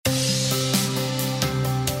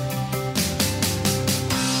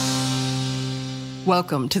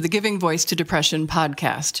Welcome to the Giving Voice to Depression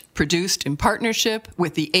podcast, produced in partnership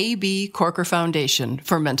with the A.B. Corker Foundation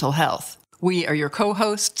for Mental Health. We are your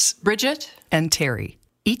co-hosts, Bridget and Terry.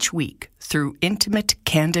 Each week, through intimate,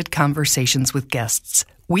 candid conversations with guests,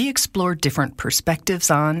 we explore different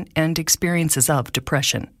perspectives on and experiences of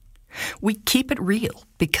depression. We keep it real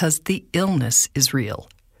because the illness is real.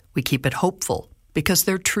 We keep it hopeful because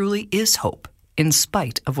there truly is hope, in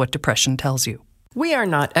spite of what depression tells you. We are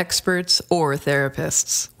not experts or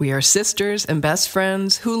therapists. We are sisters and best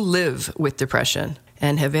friends who live with depression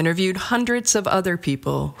and have interviewed hundreds of other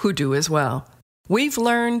people who do as well. We've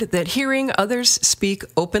learned that hearing others speak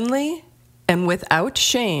openly and without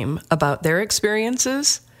shame about their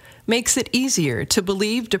experiences makes it easier to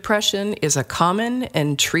believe depression is a common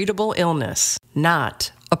and treatable illness,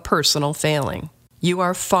 not a personal failing. You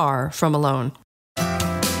are far from alone.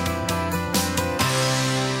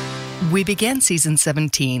 We began season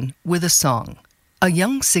 17 with a song. A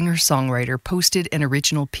young singer-songwriter posted an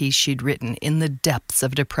original piece she'd written in the depths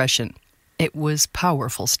of depression. It was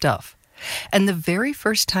powerful stuff. And the very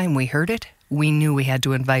first time we heard it, we knew we had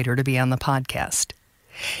to invite her to be on the podcast.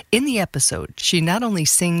 In the episode, she not only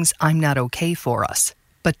sings I'm Not Okay for us,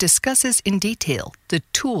 but discusses in detail the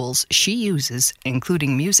tools she uses,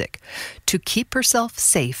 including music, to keep herself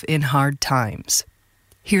safe in hard times.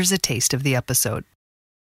 Here's a taste of the episode.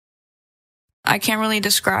 I can't really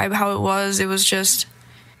describe how it was. It was just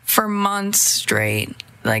for months straight,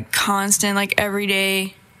 like constant, like every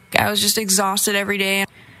day. I was just exhausted every day.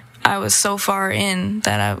 I was so far in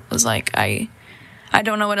that I was like, I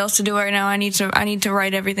don't know what else to do right now. I need to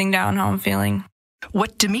write everything down, how I'm feeling.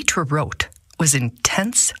 What Demetra wrote was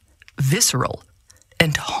intense, visceral,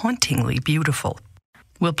 and hauntingly beautiful.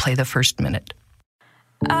 We'll play the first minute.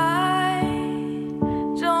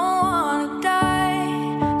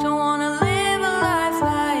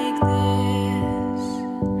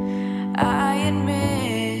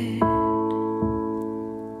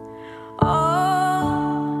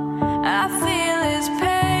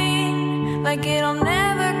 Like it'll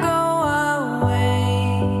never go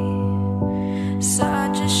away.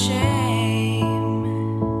 Such a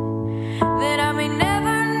shame that I may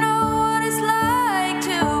never know what it's like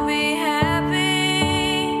to be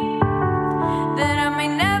happy. That I may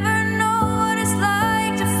never know what it's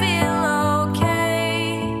like to feel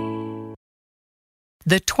okay.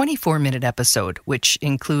 The 24-minute episode, which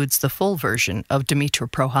includes the full version of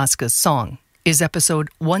Demetra Prohaska's song, is episode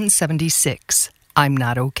 176, I'm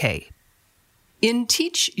Not Okay. In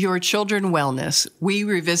Teach Your Children Wellness, we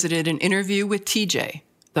revisited an interview with TJ,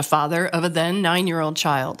 the father of a then 9-year-old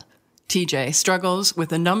child. TJ struggles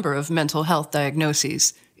with a number of mental health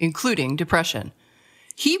diagnoses, including depression.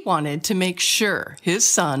 He wanted to make sure his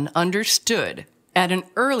son understood at an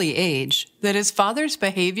early age that his father's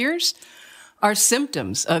behaviors are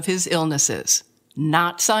symptoms of his illnesses,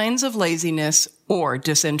 not signs of laziness or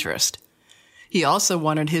disinterest. He also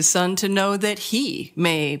wanted his son to know that he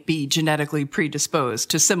may be genetically predisposed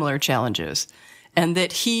to similar challenges and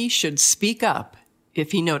that he should speak up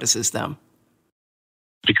if he notices them.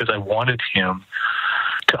 Because I wanted him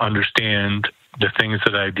to understand the things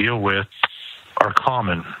that I deal with are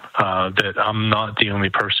common, that I'm not the only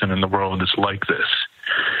person in the world that's like this,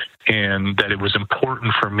 and that it was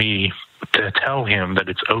important for me to tell him that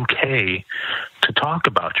it's okay to talk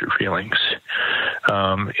about your feelings,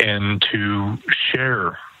 and to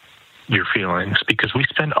share your feelings, because we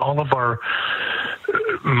spend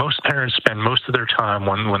most parents spend most of their time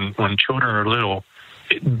when children are little,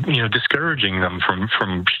 discouraging them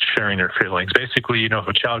from sharing their feelings. Basically, if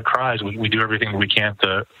a child cries, we do everything we can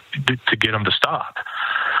to get them to stop.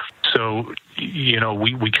 So,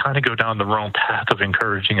 we kind of go down the wrong path of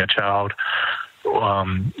encouraging a child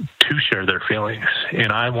to share their feelings.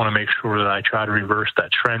 And I want to make sure that I try to reverse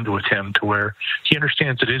that trend with him to where he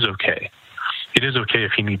understands it is okay. It is okay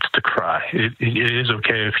if he needs to cry. It is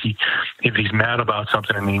okay if he's mad about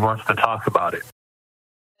something and he wants to talk about it.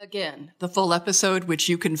 Again, the full episode, which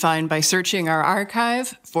you can find by searching our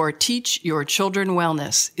archive for Teach Your Children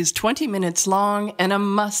Wellness, is 20 minutes long and a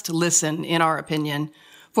must listen, in our opinion,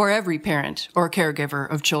 for every parent or caregiver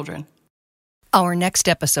of children. Our next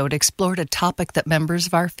episode explored a topic that members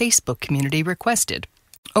of our Facebook community requested.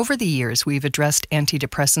 Over the years, we've addressed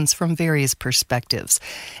antidepressants from various perspectives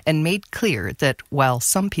and made clear that while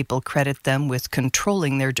some people credit them with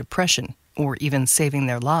controlling their depression or even saving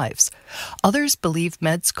their lives, others believe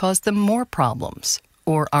meds cause them more problems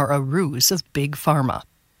or are a ruse of big pharma.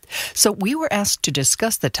 So we were asked to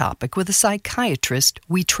discuss the topic with a psychiatrist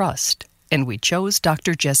we trust, and we chose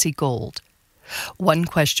Dr. Jessie Gold. One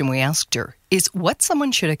question we asked her is what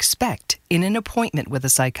someone should expect in an appointment with a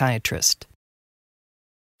psychiatrist.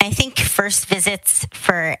 I think first visits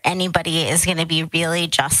for anybody is going to be really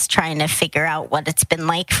just trying to figure out what it's been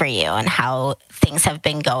like for you and how things have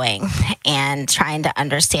been going, and trying to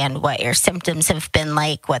understand what your symptoms have been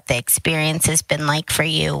like, what the experience has been like for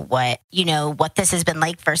you, what this has been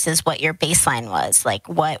like versus what your baseline was. Like,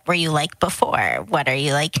 what were you like before? What are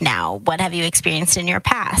you like now? What have you experienced in your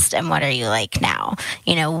past? And what are you like now?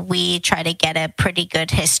 We try to get a pretty good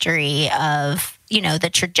history of the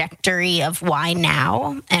trajectory of why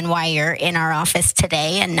now and why you're in our office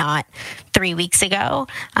today and not 3 weeks ago.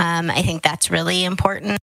 I think that's really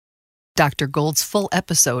important. Dr. Gold's full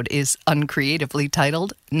episode is uncreatively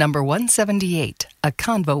titled Number 178, A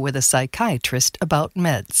Convo with a Psychiatrist About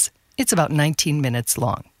Meds. It's about 19 minutes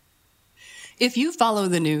long. If you follow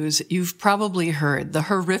the news, you've probably heard the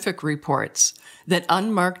horrific reports that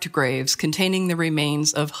unmarked graves containing the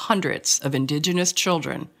remains of hundreds of Indigenous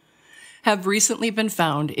children have recently been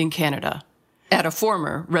found in Canada at a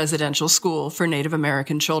former residential school for Native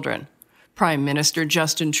American children. Prime Minister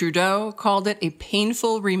Justin Trudeau called it a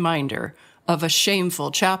painful reminder of a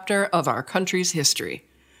shameful chapter of our country's history.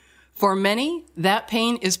 For many, that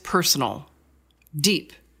pain is personal,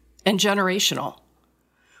 deep, and generational.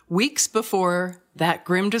 Weeks before that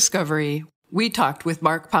grim discovery, we talked with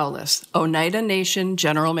Mark Paulus, Oneida Nation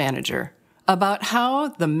General Manager, about how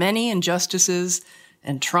the many injustices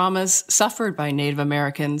and traumas suffered by Native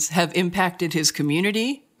Americans have impacted his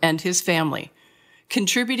community and his family,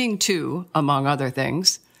 contributing to, among other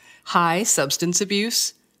things, high substance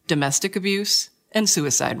abuse, domestic abuse, and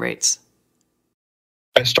suicide rates.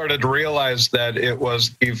 I started to realize that it was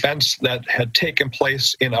events that had taken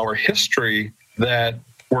place in our history that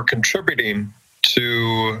were contributing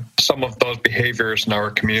to some of those behaviors in our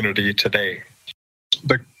community today.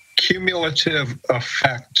 The cumulative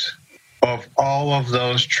effect of all of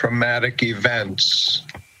those traumatic events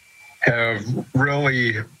have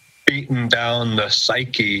really beaten down the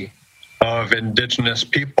psyche of Indigenous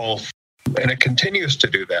people, and it continues to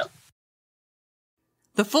do that.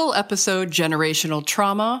 The full episode, Generational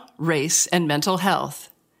Trauma, Race, and Mental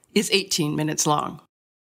Health, is 18 minutes long.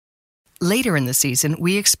 Later in the season,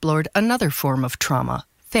 we explored another form of trauma,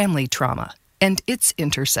 family trauma, and its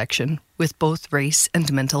intersection with both race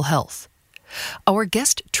and mental health. Our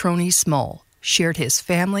guest, Trony Small, shared his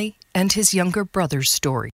family and his younger brother's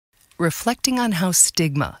story, reflecting on how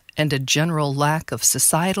stigma and a general lack of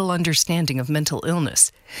societal understanding of mental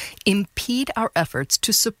illness impede our efforts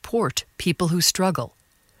to support people who struggle.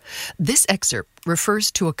 This excerpt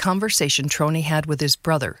refers to a conversation Trony had with his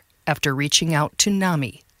brother after reaching out to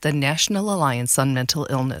NAMI, the National Alliance on Mental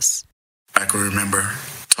Illness. I can remember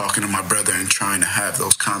talking to my brother and trying to have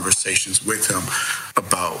those conversations with him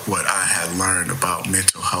about what I had learned about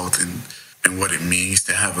mental health and what it means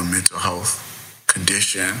to have a mental health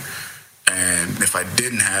condition. And if I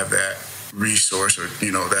didn't have that resource or,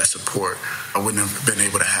 that support, I wouldn't have been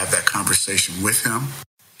able to have that conversation with him.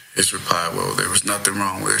 His reply, well, there's nothing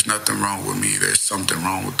wrong with me. There's something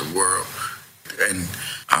wrong with the world. And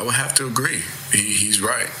I would have to agree. He's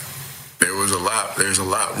right. There's a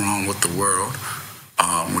lot wrong with the world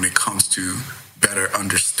when it comes to better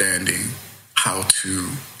understanding how to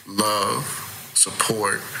love,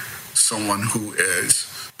 support someone who is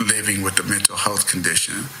living with a mental health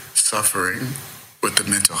condition, suffering with a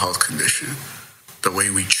mental health condition. The way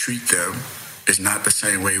we treat them is not the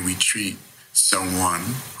same way we treat someone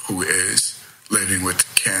who is living with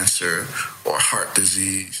cancer or heart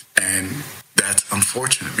disease. And that's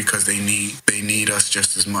unfortunate because they need us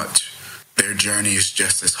just as much. Their journey is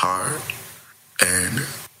just as hard. And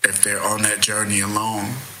if they're on that journey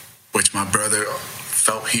alone, which my brother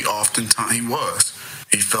felt he was,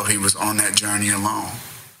 he felt he was on that journey alone.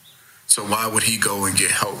 So why would he go and get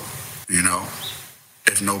help,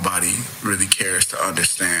 if nobody really cares to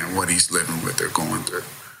understand what he's living with or going through?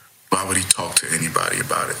 Why would he talk to anybody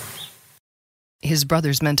about it? His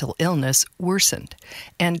brother's mental illness worsened,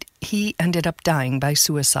 and he ended up dying by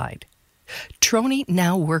suicide. Trony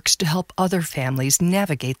now works to help other families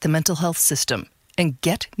navigate the mental health system and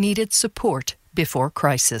get needed support before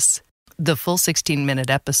crisis. The full 16-minute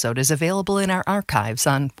episode is available in our archives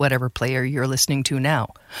on whatever player you're listening to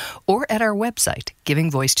now, or at our website,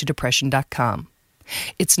 givingvoicetodepression.com.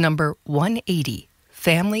 It's number 180,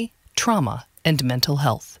 Family, Trauma, and Mental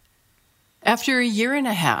Health. After a year and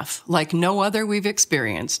a half, like no other we've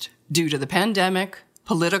experienced, due to the pandemic,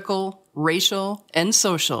 political, racial, and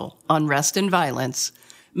social unrest and violence,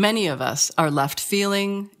 many of us are left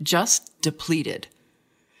feeling just depleted.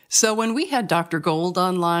 So when we had Dr. Gold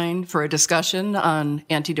online for a discussion on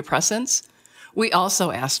antidepressants, we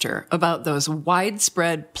also asked her about those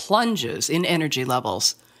widespread plunges in energy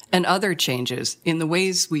levels and other changes in the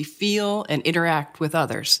ways we feel and interact with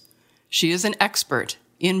others. She is an expert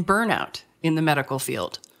in burnout in the medical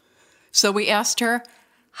field. So we asked her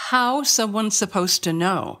how someone's supposed to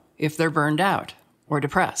know if they're burned out or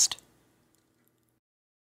depressed.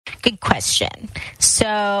 Good question.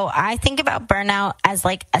 So I think about burnout as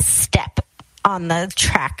like a step on the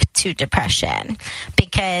track to depression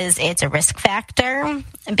because it's a risk factor,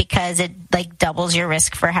 because it like doubles your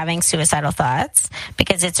risk for having suicidal thoughts,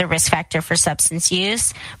 because it's a risk factor for substance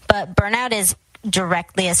use. But burnout is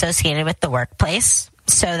directly associated with the workplace.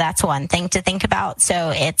 So that's one thing to think about.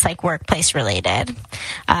 So it's like workplace related.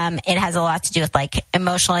 It has a lot to do with like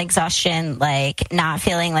emotional exhaustion, like not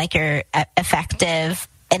feeling like you're effective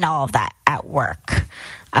and all of that at work.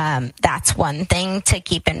 That's one thing to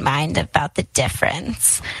keep in mind about the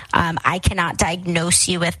difference. I cannot diagnose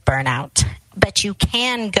you with burnout, but you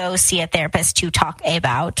can go see a therapist to talk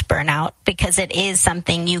about burnout because it is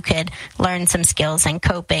something you could learn some skills in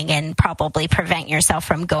coping and probably prevent yourself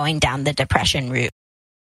from going down the depression route.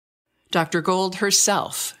 Dr. Gold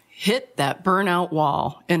herself hit that burnout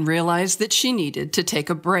wall and realized that she needed to take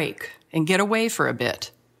a break and get away for a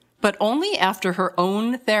bit, but only after her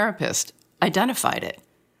own therapist identified it.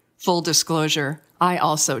 Full disclosure, I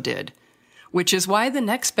also did, which is why the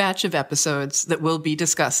next batch of episodes that we'll be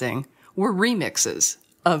discussing were remixes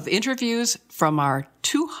of interviews from our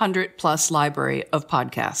 200-plus library of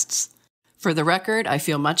podcasts. For the record, I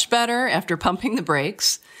feel much better after pumping the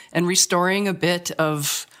brakes and restoring a bit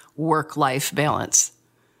of work-life balance.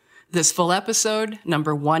 This full episode,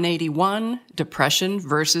 number 181, Depression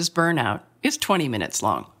versus Burnout, is 20 minutes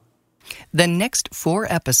long. The next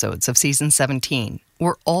 4 episodes of Season 17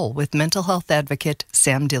 were all with mental health advocate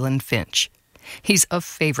Sam Dillon Finch. He's a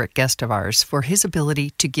favorite guest of ours for his ability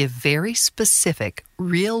to give very specific,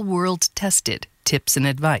 real-world tested tips and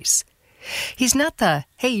advice. He's not the,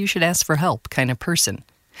 hey, you should ask for help kind of person.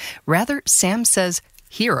 Rather, Sam says,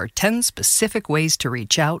 here are 10 specific ways to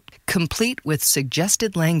reach out, complete with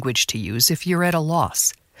suggested language to use if you're at a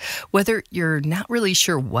loss. Whether you're not really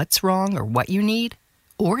sure what's wrong or what you need,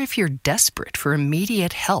 or if you're desperate for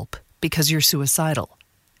immediate help because you're suicidal.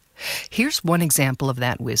 Here's one example of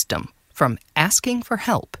that wisdom from asking for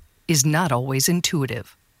help is not always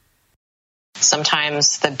intuitive.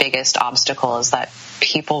 Sometimes the biggest obstacle is that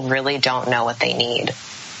people really don't know what they need.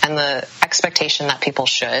 And the expectation that people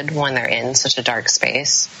should when they're in such a dark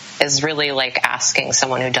space is really like asking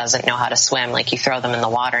someone who doesn't know how to swim, like you throw them in the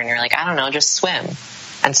water and you're like, I don't know, just swim.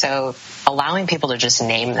 And so allowing people to just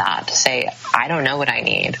name that, to say, I don't know what I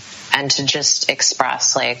need, and to just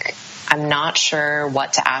express, like, I'm not sure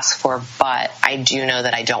what to ask for, but I do know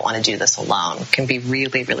that I don't want to do this alone, can be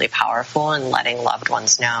really, really powerful in letting loved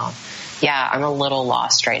ones know, yeah, I'm a little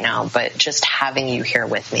lost right now, but just having you here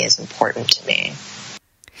with me is important to me.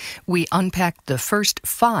 We unpacked the first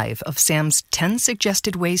 5 of Sam's 10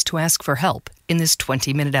 suggested ways to ask for help in this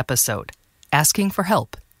 20-minute episode. Asking for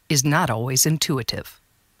help is not always intuitive.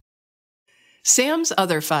 Sam's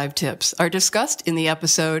other 5 tips are discussed in the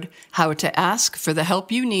episode How to Ask for the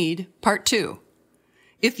Help You Need, Part 2.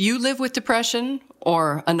 If you live with depression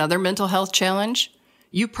or another mental health challenge,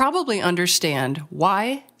 you probably understand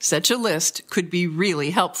why such a list could be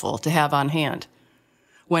really helpful to have on hand.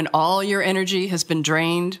 When all your energy has been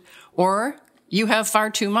drained, or you have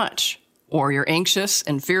far too much, or you're anxious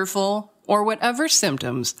and fearful, or whatever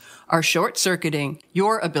symptoms are short-circuiting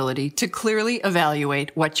your ability to clearly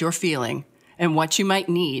evaluate what you're feeling and what you might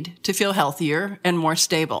need to feel healthier and more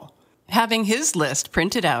stable. Having his list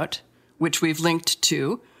printed out, which we've linked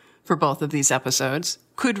to for both of these episodes,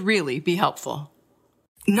 could really be helpful.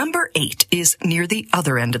 Number 8 is near the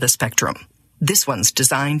other end of the spectrum. This one's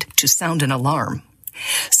designed to sound an alarm.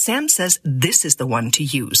 Sam says this is the one to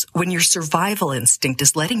use when your survival instinct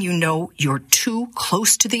is letting you know you're too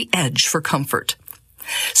close to the edge for comfort.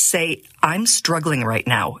 Say, I'm struggling right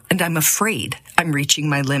now, and I'm afraid I'm reaching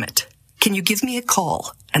my limit. Can you give me a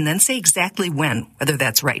call? And then say exactly when, whether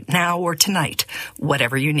that's right now or tonight,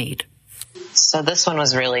 whatever you need. So this one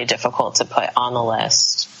was really difficult to put on the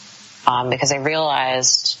list because I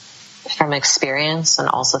realized from experience and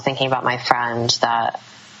also thinking about my friend that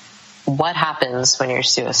what happens when you're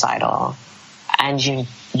suicidal and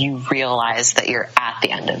you realize that you're at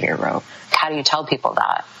the end of your rope? How do you tell people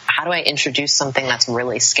that? How do I introduce something that's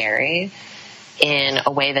really scary in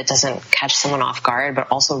a way that doesn't catch someone off guard, but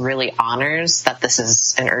also really honors that this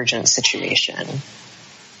is an urgent situation?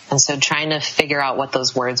 And so trying to figure out what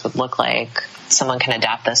those words would look like, someone can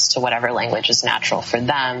adapt this to whatever language is natural for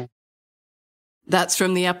them. That's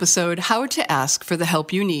from the episode How to Ask for the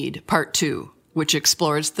Help You Need, Part 2, which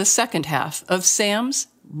explores the second half of Sam's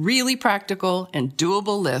really practical and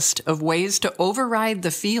doable list of ways to override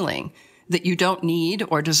the feeling that you don't need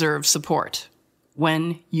or deserve support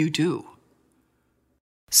when you do.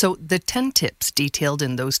 So the 10 tips detailed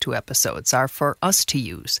in those 2 episodes are for us to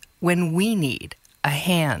use when we need a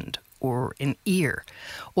hand or an ear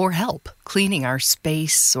or help cleaning our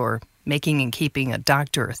space or making and keeping a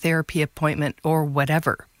doctor or therapy appointment or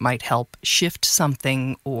whatever might help shift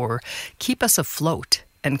something or keep us afloat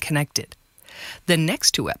and connected. The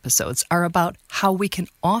next 2 episodes are about how we can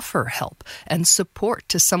offer help and support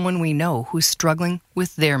to someone we know who's struggling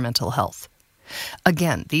with their mental health.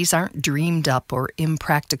 Again, these aren't dreamed up or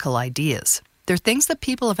impractical ideas. They're things that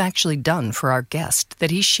people have actually done for our guest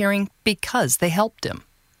that he's sharing because they helped him.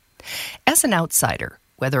 As an outsider,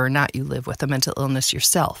 whether or not you live with a mental illness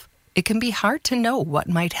yourself, it can be hard to know what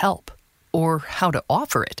might help or how to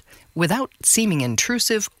offer it without seeming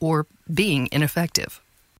intrusive or being ineffective.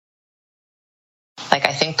 Like,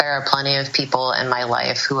 I think there are plenty of people in my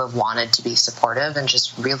life who have wanted to be supportive and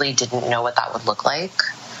just really didn't know what that would look like.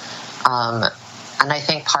 And I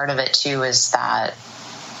think part of it, too, is that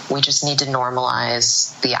we just need to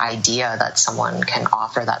normalize the idea that someone can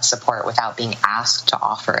offer that support without being asked to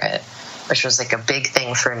offer it, which was like a big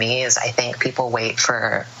thing for me. Is I think people wait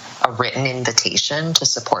for a written invitation to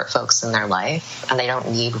support folks in their life, and they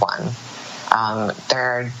don't need one. There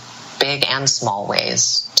are big and small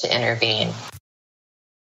ways to intervene.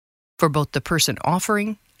 For both the person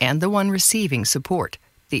offering and the one receiving support,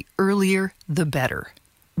 the earlier, the better.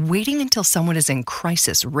 Waiting until someone is in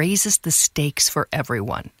crisis raises the stakes for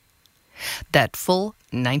everyone. That full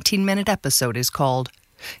 19-minute episode is called,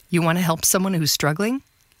 You Want to Help Someone Who's Struggling?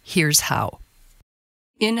 Here's How.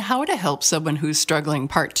 In How to Help Someone Who's Struggling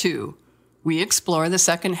Part 2, we explore the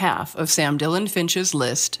second half of Sam Dillon Finch's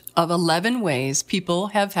list of 11 ways people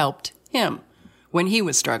have helped him when he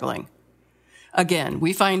was struggling. Again,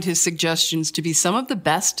 we find his suggestions to be some of the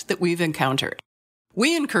best that we've encountered.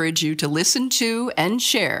 We encourage you to listen to and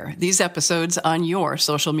share these episodes on your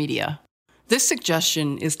social media. This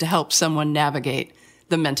suggestion is to help someone navigate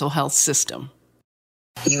the mental health system.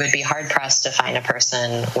 You would be hard-pressed to find a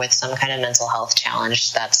person with some kind of mental health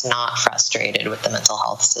challenge that's not frustrated with the mental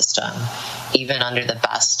health system, even under the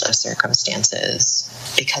best of circumstances,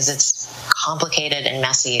 because it's complicated and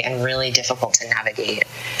messy and really difficult to navigate.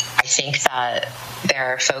 I think that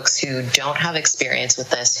there are folks who don't have experience with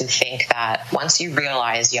this who think that once you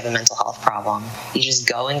realize you have a mental health problem, you just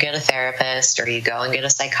go and get a therapist or you go and get a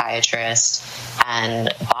psychiatrist, and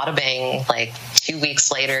bada bing, like 2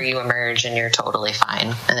 weeks later you emerge and you're totally fine.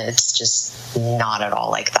 And it's just not at all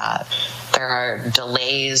like that. There are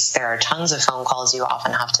delays. There are tons of phone calls you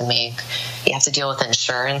often have to make. You have to deal with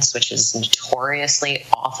insurance, which is notoriously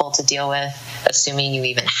awful to deal with, assuming you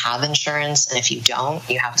even have insurance. And if you don't,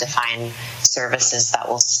 you have to find services that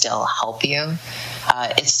will still help you.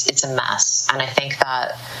 It's a mess. And I think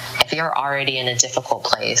that if you're already in a difficult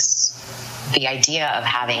place, the idea of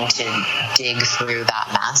having to dig through that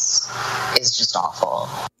mess is just awful.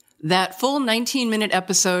 That full 19-minute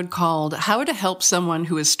episode called How to Help Someone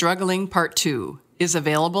Who is Struggling Part 2 is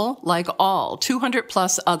available, like all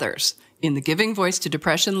 200-plus others, in the Giving Voice to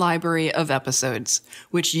Depression library of episodes,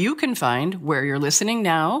 which you can find where you're listening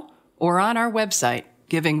now or on our website,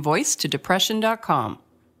 givingvoicetodepression.com.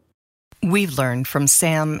 We've learned from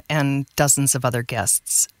Sam and dozens of other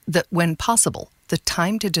guests that when possible, the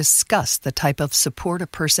time to discuss the type of support a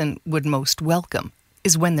person would most welcome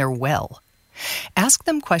is when they're well. Ask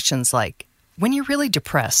them questions like, when you're really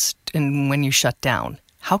depressed and when you shut down,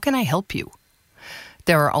 how can I help you?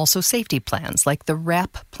 There are also safety plans like the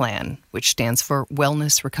WRAP plan, which stands for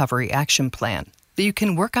Wellness Recovery Action Plan, that you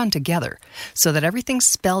can work on together so that everything's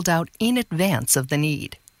spelled out in advance of the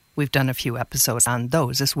need. We've done a few episodes on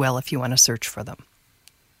those as well if you want to search for them.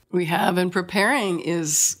 We have, and preparing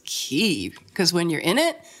is key because when you're in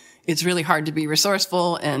it, it's really hard to be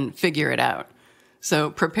resourceful and figure it out.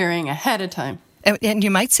 So preparing ahead of time. And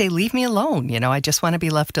you might say, leave me alone. I just want to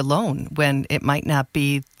be left alone when it might not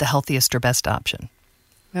be the healthiest or best option.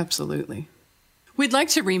 Absolutely. We'd like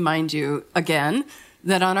to remind you again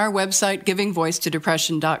that on our website,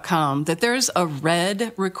 givingvoicetodepression.com, that there's a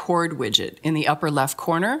red record widget in the upper left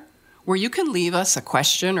corner where you can leave us a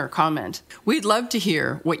question or comment. We'd love to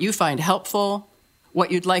hear what you find helpful,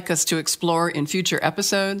 what you'd like us to explore in future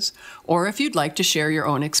episodes, or if you'd like to share your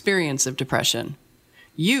own experience of depression.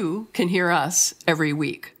 You can hear us every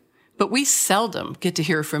week, but we seldom get to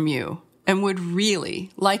hear from you and would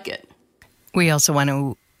really like it. We also want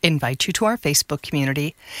to invite you to our Facebook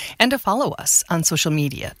community and to follow us on social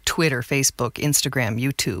media, Twitter, Facebook, Instagram,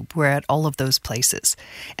 YouTube. We're at all of those places.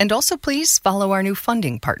 And also please follow our new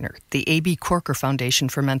funding partner, the A.B. Corker Foundation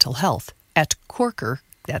for Mental Health, at Corker,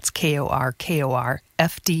 that's Korkor,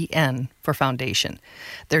 FDN for Foundation.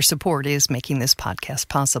 Their support is making this podcast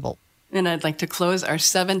possible. And I'd like to close our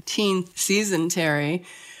 17th season, Terry,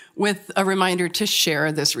 with a reminder to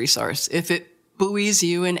share this resource. If it buoys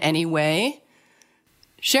you in any way,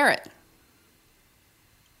 share it.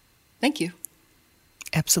 Thank you.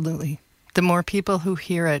 Absolutely. The more people who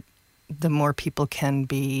hear it, the more people can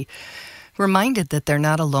be reminded that they're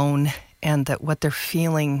not alone and that what they're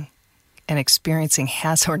feeling and experiencing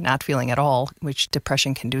has, or not feeling at all, which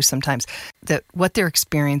depression can do sometimes, that what they're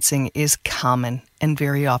experiencing is common and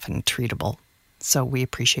very often treatable. So we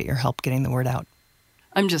appreciate your help getting the word out.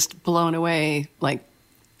 I'm just blown away, like,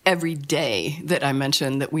 every day that I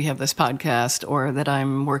mention that we have this podcast or that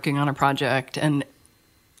I'm working on a project, and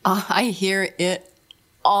I hear it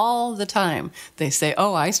all the time. They say,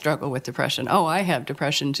 oh, I struggle with depression. Oh, I have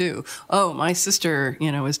depression too. Oh, my sister,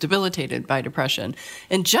 is debilitated by depression.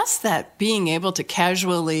 And just that being able to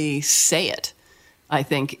casually say it, I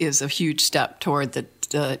think, is a huge step toward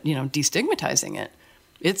destigmatizing it.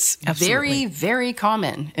 It's Absolutely. very, very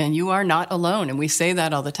common, and you are not alone. And we say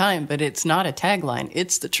that all the time, but it's not a tagline.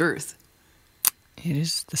 It's the truth. It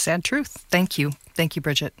is the sad truth. Thank you. Thank you,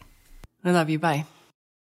 Bridget. I love you. Bye.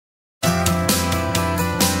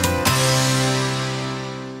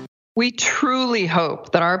 We truly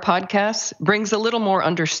hope that our podcast brings a little more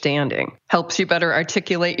understanding, helps you better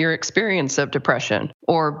articulate your experience of depression,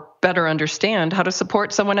 or better understand how to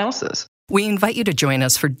support someone else's. We invite you to join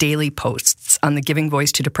us for daily posts on the Giving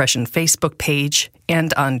Voice to Depression Facebook page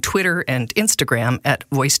and on Twitter and Instagram at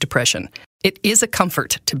Voice Depression. It is a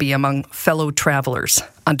comfort to be among fellow travelers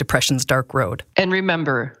on depression's dark road. And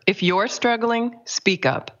remember, if you're struggling, speak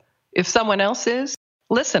up. If someone else is,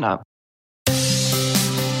 listen up.